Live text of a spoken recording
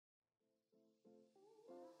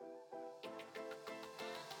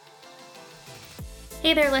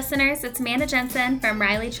Hey there, listeners. It's Amanda Jensen from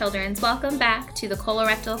Riley Children's. Welcome back to the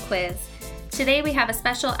Colorectal Quiz. Today we have a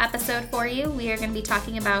special episode for you. We are going to be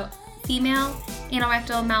talking about female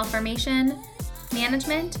anorectal malformation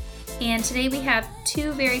management. And today we have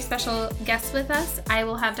two very special guests with us. I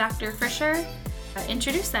will have Dr. Fisher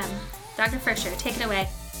introduce them. Dr. Fisher, take it away.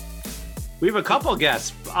 We have a couple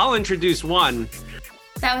guests. I'll introduce one.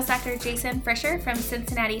 That was Dr. Jason Fisher from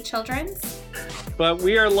Cincinnati Children's. But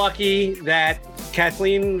we are lucky that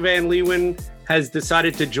Kathleen Van Leeuwen has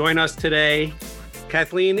decided to join us today.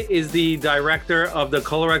 Kathleen is the director of the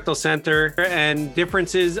Colorectal Center and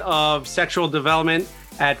Differences of Sexual Development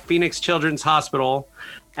at Phoenix Children's Hospital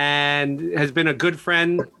and has been a good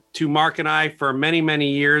friend to Mark and I for many,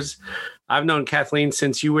 many years. I've known Kathleen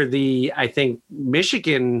since you were the, I think,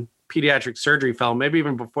 Michigan pediatric surgery fellow, maybe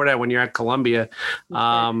even before that when you're at Columbia.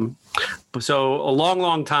 So a long,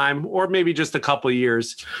 long time, or maybe just a couple of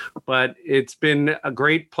years, but it's been a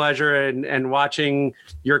great pleasure and watching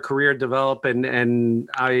your career develop and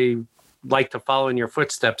I like to follow in your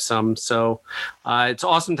footsteps some. So it's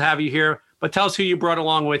awesome to have you here, but tell us who you brought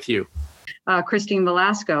along with you. Christine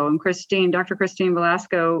Velasco. And Dr. Christine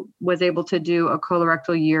Velasco was able to do a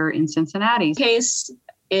colorectal year in Cincinnati. Case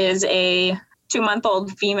is a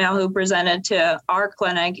 2-month-old female who presented to our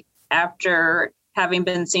clinic after having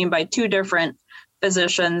been seen by 2 different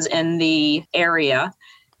physicians in the area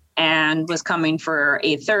and was coming for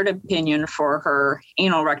a third opinion for her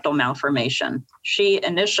anal rectal malformation. She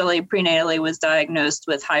initially prenatally was diagnosed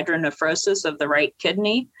with hydronephrosis of the right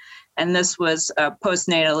kidney, and this was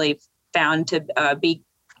postnatally found to be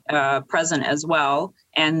present as well.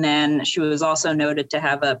 And then she was also noted to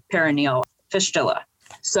have a perineal fistula.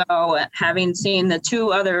 So having seen the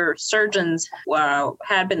 2 other surgeons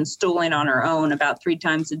had been stooling on her own about 3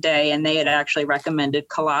 times a day, and they had actually recommended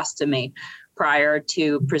colostomy prior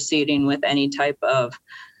to proceeding with any type of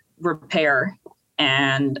repair.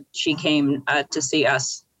 And she came to see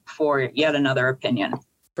us for yet another opinion.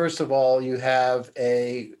 First of all, you have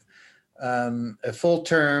a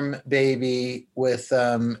full-term baby with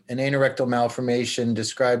an anorectal malformation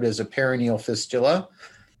described as a perineal fistula.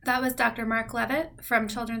 That was Dr. Mark Levitt from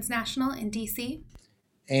Children's National in DC.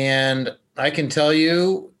 And I can tell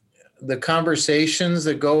you the conversations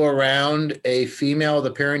that go around a female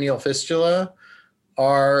with a perineal fistula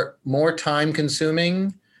are more time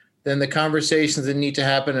consuming than the conversations that need to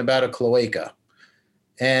happen about a cloaca.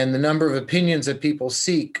 And the number of opinions that people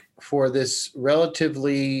seek for this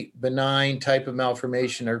relatively benign type of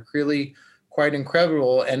malformation are really quite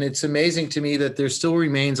incredible. And it's amazing to me that there still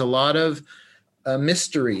remains a lot of a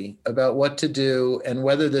mystery about what to do and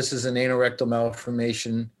whether this is an anorectal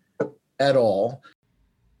malformation at all.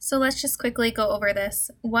 So let's just quickly go over this.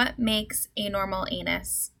 What makes a normal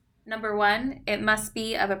anus? Number 1, it must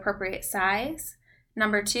be of appropriate size.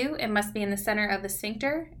 Number 2, it must be in the center of the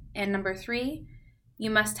sphincter. And number 3, you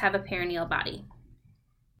must have a perineal body.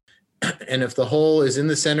 And if the hole is in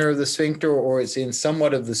the center of the sphincter or it's in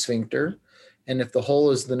somewhat of the sphincter, and if the hole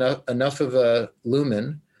is enough of a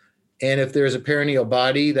lumen, and if there's a perineal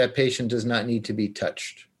body, that patient does not need to be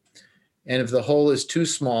touched. And if the hole is too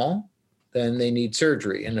small, then they need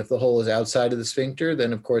surgery. And if the hole is outside of the sphincter,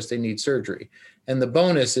 then of course they need surgery. And the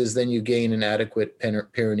bonus is then you gain an adequate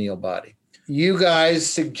perineal body. You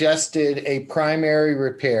guys suggested a primary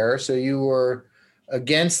repair. So you were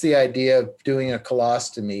against the idea of doing a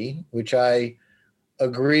colostomy, which I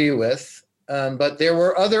agree with. But there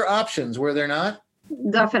were other options, were there not?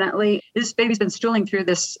 Definitely. This baby's been stooling through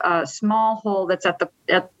this small hole that's at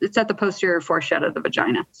the posterior foreshed of the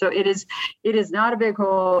vagina. So it is not a big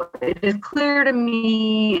hole. It is clear to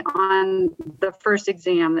me on the first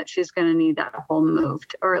exam that she's going to need that hole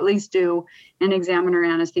moved, or at least do an examiner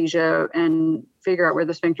anesthesia and figure out where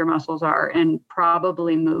the sphincter muscles are and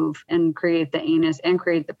probably move and create the anus and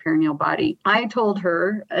create the perineal body. I told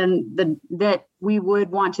her that we would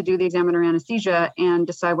want to do the examiner anesthesia and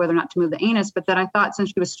decide whether or not to move the anus, but that I thought since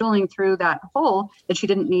she was stooling through that hole that she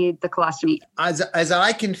didn't need the colostomy. As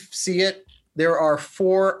I can see it, there are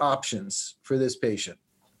 4 options for this patient.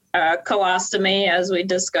 Colostomy, as we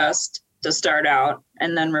discussed, to start out,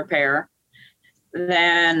 and then repair.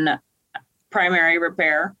 Then primary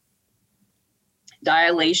repair,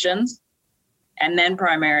 dilations, and then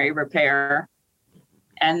primary repair,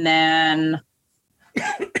 and then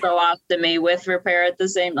colostomy with repair at the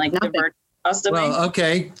same, like divert colostomy. Well,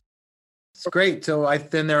 okay. It's great. So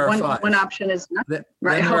then there are 5. One option is nothing.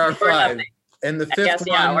 Then there are 5. And the fifth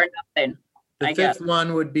one, or nothing. The fifth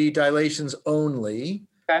one would be dilations only,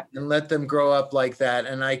 okay, and let them grow up like that.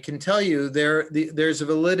 And I can tell you there's a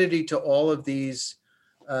validity to all of these.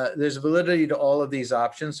 There's validity to all of these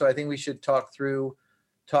options. So I think we should talk through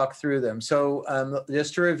talk through them. So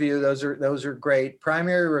just to review, those are great.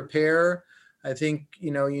 Primary repair, I think,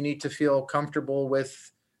 you need to feel comfortable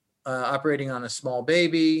with operating on a small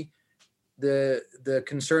baby. The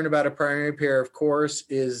concern about a primary repair, of course,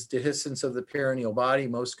 is dehiscence of the perineal body,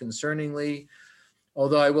 most concerningly.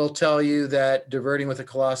 Although I will tell you that diverting with a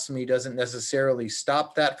colostomy doesn't necessarily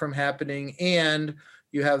stop that from happening. And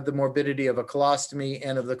you have the morbidity of a colostomy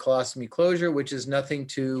and of the colostomy closure, which is nothing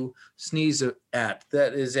to sneeze at.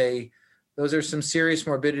 Those are some serious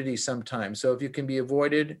morbidities sometimes. So if you can be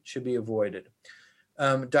avoided, should be avoided.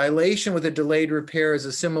 Dilation with a delayed repair is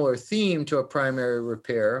a similar theme to a primary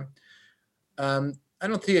repair. I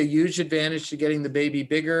don't see a huge advantage to getting the baby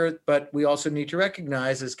bigger, but we also need to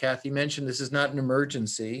recognize, as Kathy mentioned, this is not an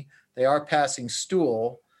emergency. They are passing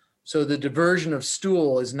stool. So the diversion of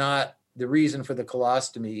stool is not the reason for the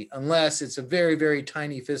colostomy, unless it's a very, very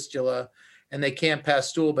tiny fistula and they can't pass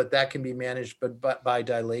stool, but that can be managed by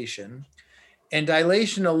dilation. And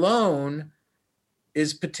dilation alone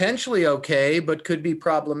is potentially okay, but could be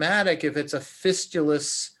problematic if it's a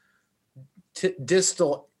fistulous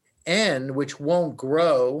distal end, which won't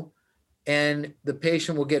grow, and the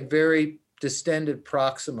patient will get very distended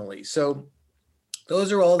proximally. So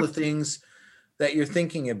those are all the things that you're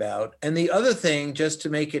thinking about. And the other thing, just to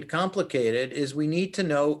make it complicated, is we need to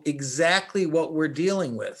know exactly what we're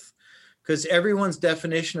dealing with, because everyone's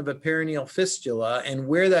definition of a perineal fistula and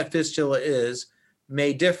where that fistula is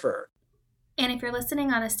may differ. And if you're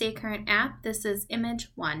listening on the Stay Current app, this is image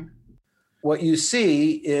 1. What you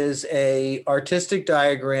see is a artistic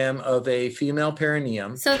diagram of a female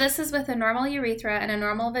perineum. So this is with a normal urethra and a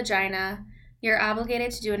normal vagina. You're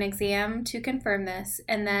obligated to do an exam to confirm this.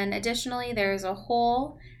 And then additionally, there's a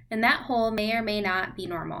hole, and that hole may or may not be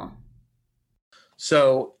normal.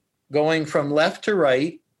 So going from left to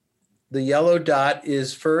right, the yellow dot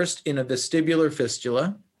is first in a vestibular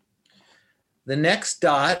fistula. The next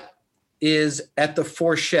dot is at the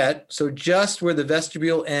fourchette, so just where the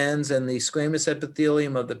vestibule ends and the squamous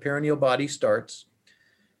epithelium of the perineal body starts.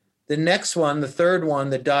 The next one, the third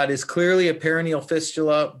one, the dot is clearly a perineal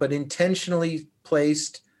fistula, but intentionally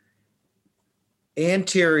placed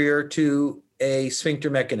anterior to a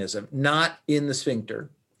sphincter mechanism, not in the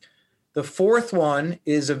sphincter. The fourth one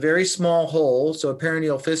is a very small hole, so a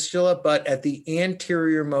perineal fistula, but at the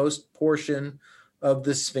anterior-most portion of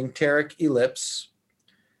the sphincteric ellipse.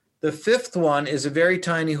 The fifth one is a very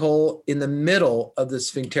tiny hole in the middle of the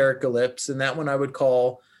sphincteric ellipse, and that one I would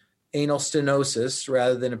call anal stenosis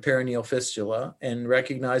rather than a perineal fistula, and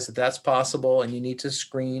recognize that that's possible and you need to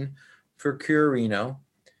screen for Curino.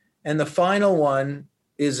 And the final one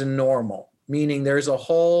is a normal, meaning there's a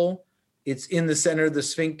hole, it's in the center of the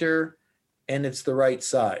sphincter, and it's the right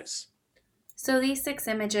size. So these 6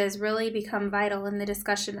 images really become vital in the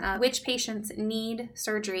discussion of which patients need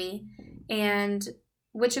surgery and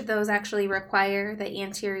which of those actually require the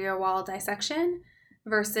anterior wall dissection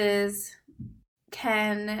versus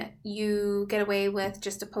can you get away with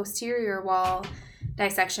just a posterior wall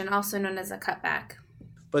dissection, also known as a cutback.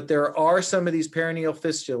 But there are some of these perineal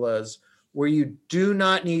fistulas where you do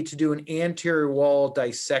not need to do an anterior wall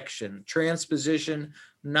dissection. Transposition,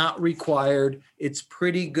 not required. It's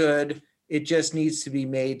pretty good. It just needs to be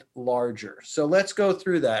made larger. So let's go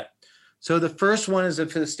through that. So the first one is a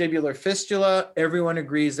vestibular fistula. Everyone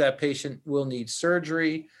agrees that patient will need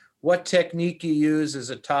surgery. What technique you use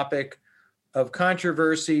is a topic of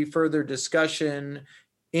controversy, further discussion,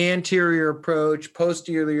 anterior approach,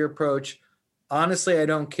 posterior approach. Honestly, I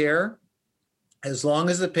don't care. As long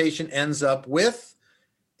as the patient ends up with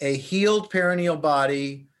a healed perineal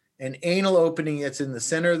body, an anal opening that's in the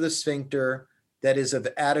center of the sphincter that is of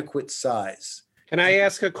adequate size. Can I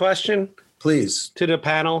ask a question? Please. To the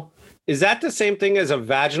panel? Is that the same thing as a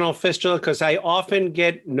vaginal fistula? Because I often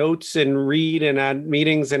get notes and read and at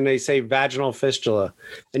meetings and they say vaginal fistula.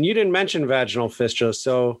 And you didn't mention vaginal fistula,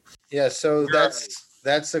 so. Yeah, so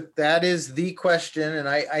that is the question. And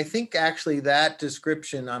I think actually that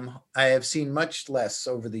description I have seen much less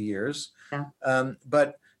over the years. Yeah.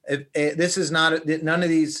 But this is not, none of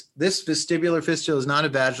these, this vestibular fistula is not a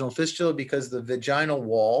vaginal fistula because the vaginal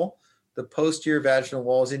wall, the posterior vaginal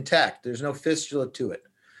wall is intact. There's no fistula to it.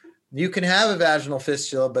 You can have a vaginal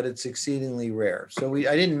fistula, but it's exceedingly rare. So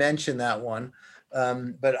I didn't mention that one,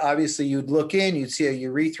 but obviously you'd look in, you'd see a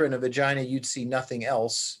urethra and a vagina, you'd see nothing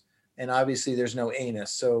else. And obviously there's no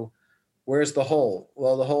anus. So where's the hole?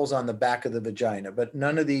 Well, the hole's on the back of the vagina, but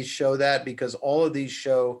none of these show that because all of these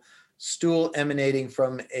show stool emanating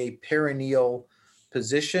from a perineal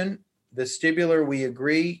position. Vestibular, we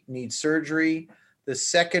agree, needs surgery. The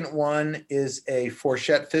second one is a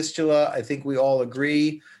fourchette fistula. I think we all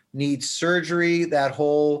agree needs surgery. That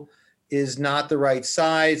hole is not the right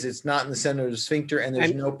size. It's not in the center of the sphincter, and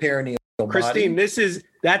there's no perineal Christine, body.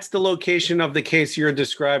 that's the location of the case you're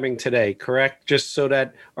describing today, correct? Just so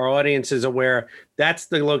that our audience is aware, that's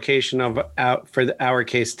the location of our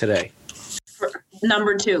case today.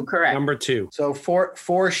 Number 2, correct. Number 2. So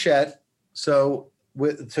fourchette. So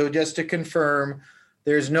just to confirm,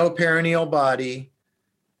 there's no perineal body.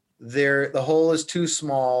 The hole is too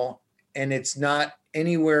small, and it's not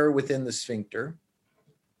anywhere within the sphincter.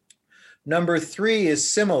 Number 3 is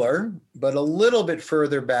similar, but a little bit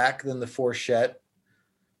further back than the fourchette.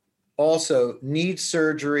 Also needs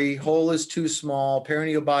surgery, hole is too small,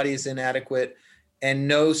 perineal body is inadequate, and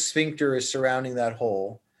no sphincter is surrounding that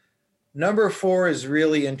hole. Number 4 is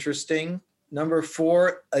really interesting. Number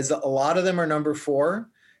 4 is, a lot of them are number 4,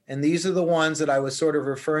 and these are the ones that I was sort of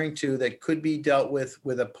referring to that could be dealt with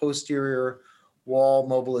a posterior wall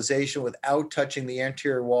mobilization without touching the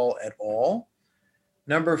anterior wall at all.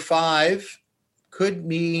 Number 5 could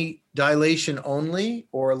be dilation only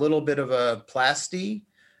or a little bit of a plasty,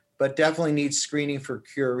 but definitely needs screening for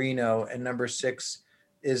Curino. And number 6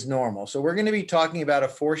 is normal. So we're going to be talking about a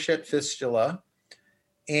fourchette fistula.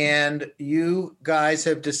 And you guys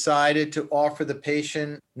have decided to offer the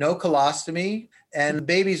patient no colostomy, and the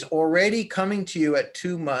baby's already coming to you at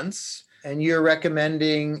 2 months, and you're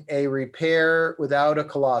recommending a repair without a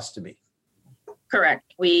colostomy.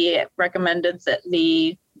 Correct. We recommended that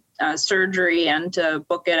the surgery and to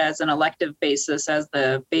book it as an elective basis as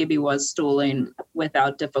the baby was stooling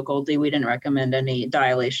without difficulty. We didn't recommend any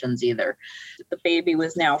dilations either. The baby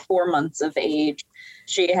was now 4 months of age.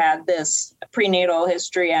 She had this prenatal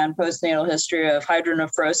history and postnatal history of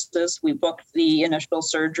hydronephrosis. We booked the initial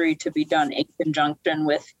surgery to be done in conjunction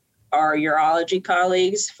with our urology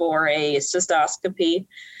colleagues for a cystoscopy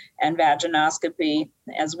and vaginoscopy,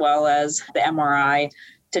 as well as the MRI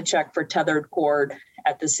to check for tethered cord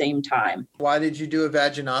at the same time. Why did you do a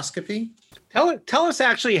vaginoscopy? Tell us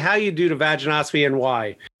actually how you do the vaginoscopy and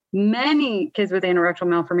why. Many kids with anorectal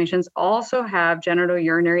malformations also have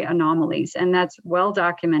genitourinary anomalies, and that's well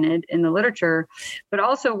documented in the literature. But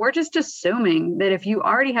also, we're just assuming that if you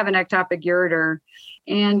already have an ectopic ureter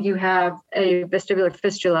and you have a vestibular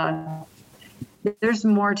fistula, there's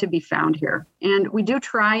more to be found here. And we do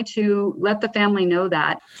try to let the family know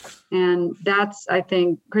that. And that's, I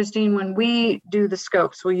think, Christine, when we do the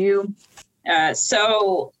scopes, will you?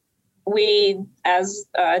 So we, as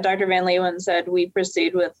Dr. Van Leeuwen said, we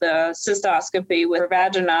proceed with the cystoscopy with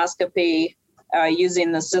vaginoscopy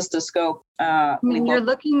using the cystoscope. You're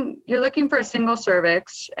looking for a single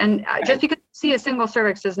cervix, and just because you see a single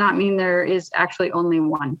cervix does not mean there is actually only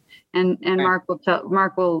one. And right.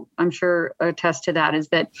 Mark will, I'm sure, attest to that, is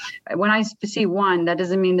that when I see one, that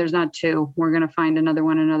doesn't mean there's not two. We're going to find another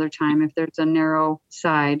one another time if there's a narrow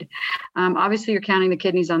side. Obviously, you're counting the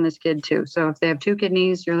kidneys on this kid too. So if they have 2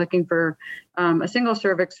 kidneys, you're looking for a single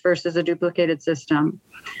cervix versus a duplicated system.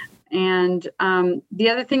 And the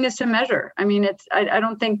other thing is to measure. I mean, I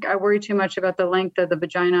don't think I worry too much about the length of the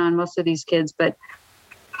vagina on most of these kids, but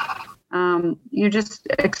you're just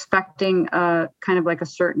expecting kind of like a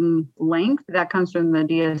certain length that comes from the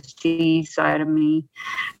DSD side of me,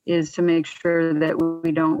 is to make sure that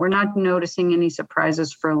we're not noticing any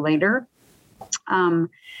surprises for later.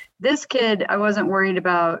 This kid, I wasn't worried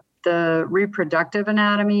about the reproductive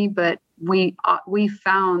anatomy, but we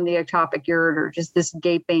found the ectopic ureter, just this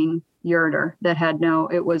gaping ureter that had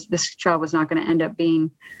this child was not going to end up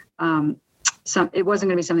being it wasn't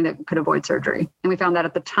going to be something that could avoid surgery. And we found that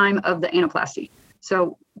at the time of the anaplasty.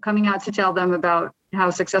 So coming out to tell them about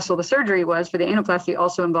how successful the surgery was for the anaplasty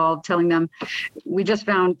also involved telling them, we just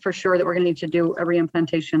found for sure that we're going to need to do a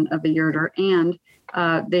reimplantation of the ureter. And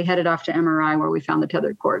they headed off to MRI where we found the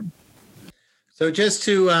tethered cord. So just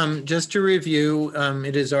to review,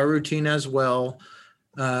 it is our routine as well.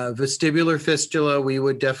 Vestibular fistula, we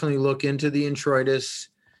would definitely look into the introitus.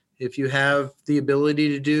 If you have the ability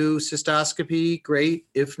to do cystoscopy, great.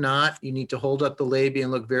 If not, you need to hold up the labia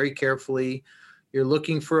and look very carefully. You're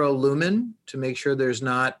looking for a lumen to make sure there's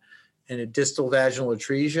not a distal vaginal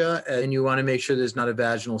atresia, and you want to make sure there's not a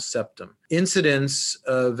vaginal septum. Incidence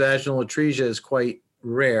of vaginal atresia is quite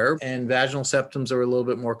rare, and vaginal septums are a little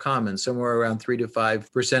bit more common, somewhere around 3 to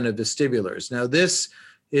 5% of vestibulars. Now, this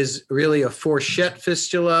is really a fourchette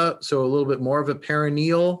fistula, so a little bit more of a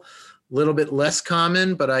perineal, a little bit less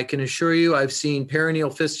common, but I can assure you I've seen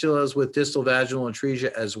perineal fistulas with distal vaginal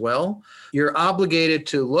atresia as well. You're obligated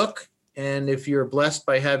to look, and if you're blessed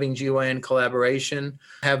by having GYN collaboration,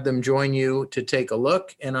 have them join you to take a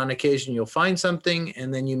look, and on occasion you'll find something,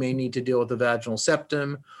 and then you may need to deal with the vaginal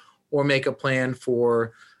septum or make a plan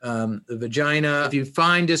for the vagina. If you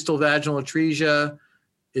find distal vaginal atresia,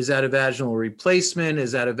 is that a vaginal replacement?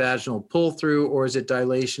 Is that a vaginal pull-through, or is it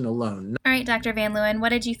dilation alone? All right, Dr. Van Leeuwen, what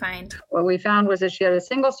did you find? What we found was that she had a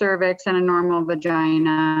single cervix and a normal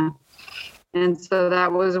vagina. And so that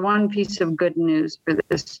was one piece of good news for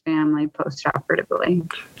this family post-operatively.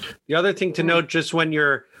 The other thing to note, just when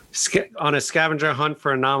you're on a scavenger hunt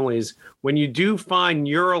for anomalies, when you do find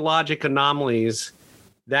urologic anomalies,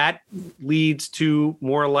 that leads to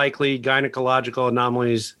more likely gynecological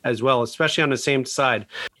anomalies as well, especially on the same side.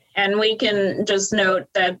 And we can just note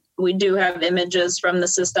that we do have images from the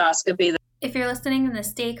cystoscopy. If you're listening in the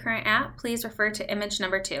Stay Current app, please refer to image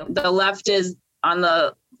number 2. The left is on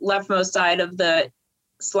the leftmost side of the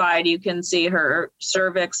slide. You can see her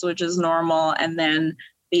cervix, which is normal, and then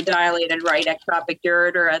the dilated right ectopic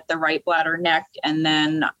ureter at the right bladder neck. And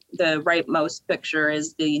then the rightmost picture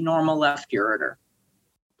is the normal left ureter.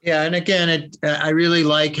 Yeah, and again, I really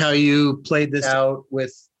like how you played this out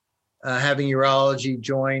with having urology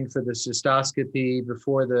join for the cystoscopy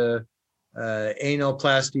before the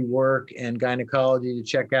anoplasty work and gynecology to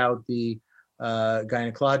check out the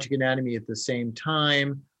gynecologic anatomy at the same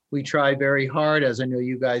time. We try very hard, as I know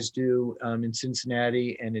you guys do in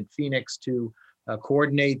Cincinnati and in Phoenix, to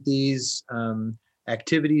coordinate these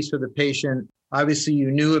activities for the patient. Obviously, you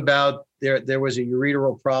knew about there was a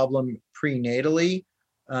ureteral problem prenatally.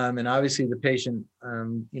 And obviously the patient,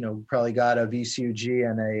 probably got a VCUG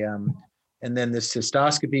and then this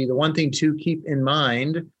cystoscopy. The one thing to keep in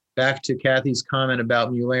mind, back to Kathy's comment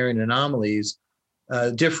about Mullerian anomalies,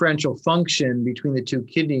 differential function between the two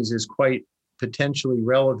kidneys is quite potentially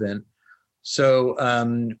relevant. So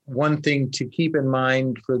one thing to keep in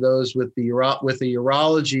mind for those with the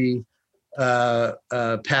urology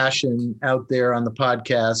passion out there on the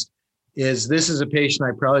podcast is this is a patient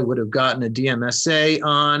I probably would have gotten a DMSA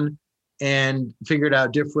on and figured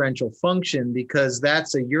out differential function, because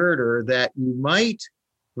that's a ureter that you might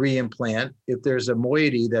reimplant if there's a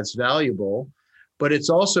moiety that's valuable, but it's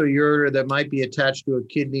also a ureter that might be attached to a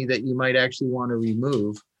kidney that you might actually want to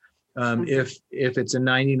remove if it's a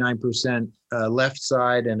 99% left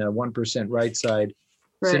side and a 1% right side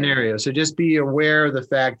scenario. So just be aware of the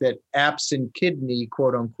fact that absent kidney,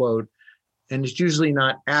 quote unquote, and it's usually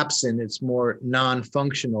not absent, it's more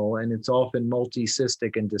non-functional, and it's often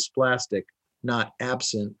multicystic and dysplastic, not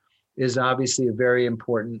absent, is obviously a very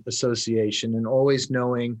important association. And always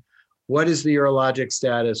knowing what is the urologic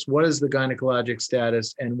status, what is the gynecologic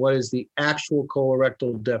status, and what is the actual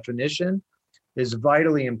colorectal definition is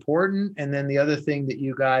vitally important. And then the other thing that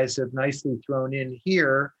you guys have nicely thrown in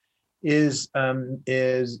here is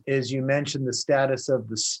you mentioned the status of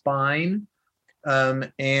the spine. My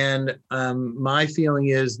feeling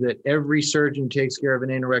is that every surgeon who takes care of an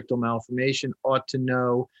anorectal malformation ought to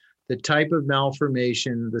know the type of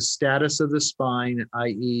malformation, the status of the spine,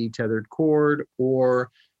 i.e. tethered cord or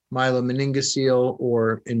myelomeningocele,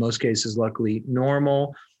 or in most cases, luckily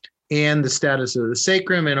normal, and the status of the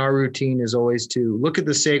sacrum. And our routine is always to look at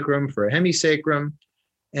the sacrum for a hemisacrum,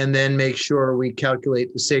 and then make sure we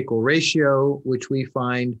calculate the sacral ratio, which we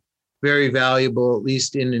find very valuable, at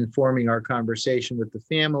least in informing our conversation with the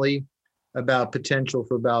family about potential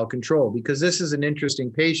for bowel control, because this is an interesting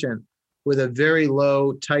patient with a very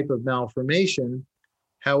low type of malformation,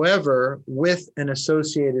 however, with an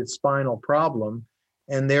associated spinal problem,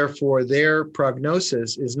 and therefore their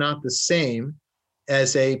prognosis is not the same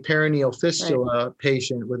as a perineal fistula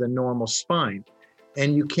patient with a normal spine.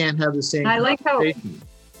 And you can't have the same. I like how.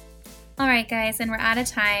 All right, guys, and we're out of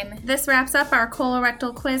time. This wraps up our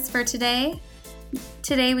colorectal quiz for today.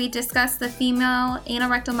 Today we discussed the female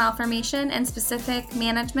anorectal malformation and specific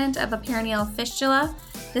management of a perineal fistula.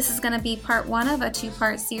 This is going to be part 1 of a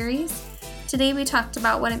 2-part series. Today we talked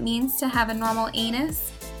about what it means to have a normal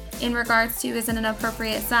anus in regards to, is it an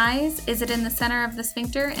appropriate size, is it in the center of the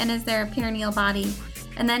sphincter, and is there a perineal body?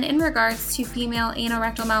 And then in regards to female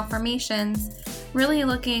anorectal malformations, really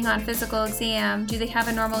looking on physical exam, do they have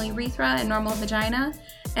a normal urethra and normal vagina?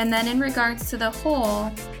 And then in regards to the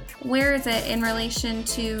hole, where is it in relation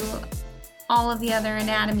to all of the other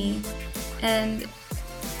anatomy? And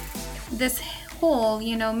this hole,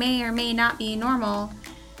 may or may not be normal,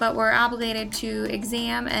 but we're obligated to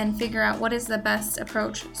exam and figure out what is the best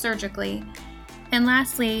approach surgically. And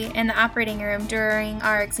lastly, in the operating room during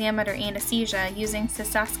our exam under anesthesia, using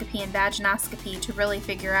cystoscopy and vaginoscopy to really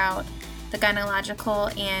figure out the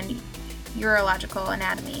gynecological and urological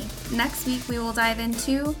anatomy. Next week, we will dive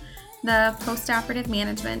into the postoperative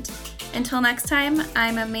management. Until next time,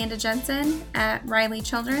 I'm Amanda Jensen at Riley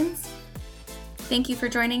Children's. Thank you for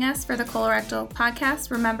joining us for the Colorectal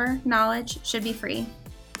Podcast. Remember, knowledge should be free.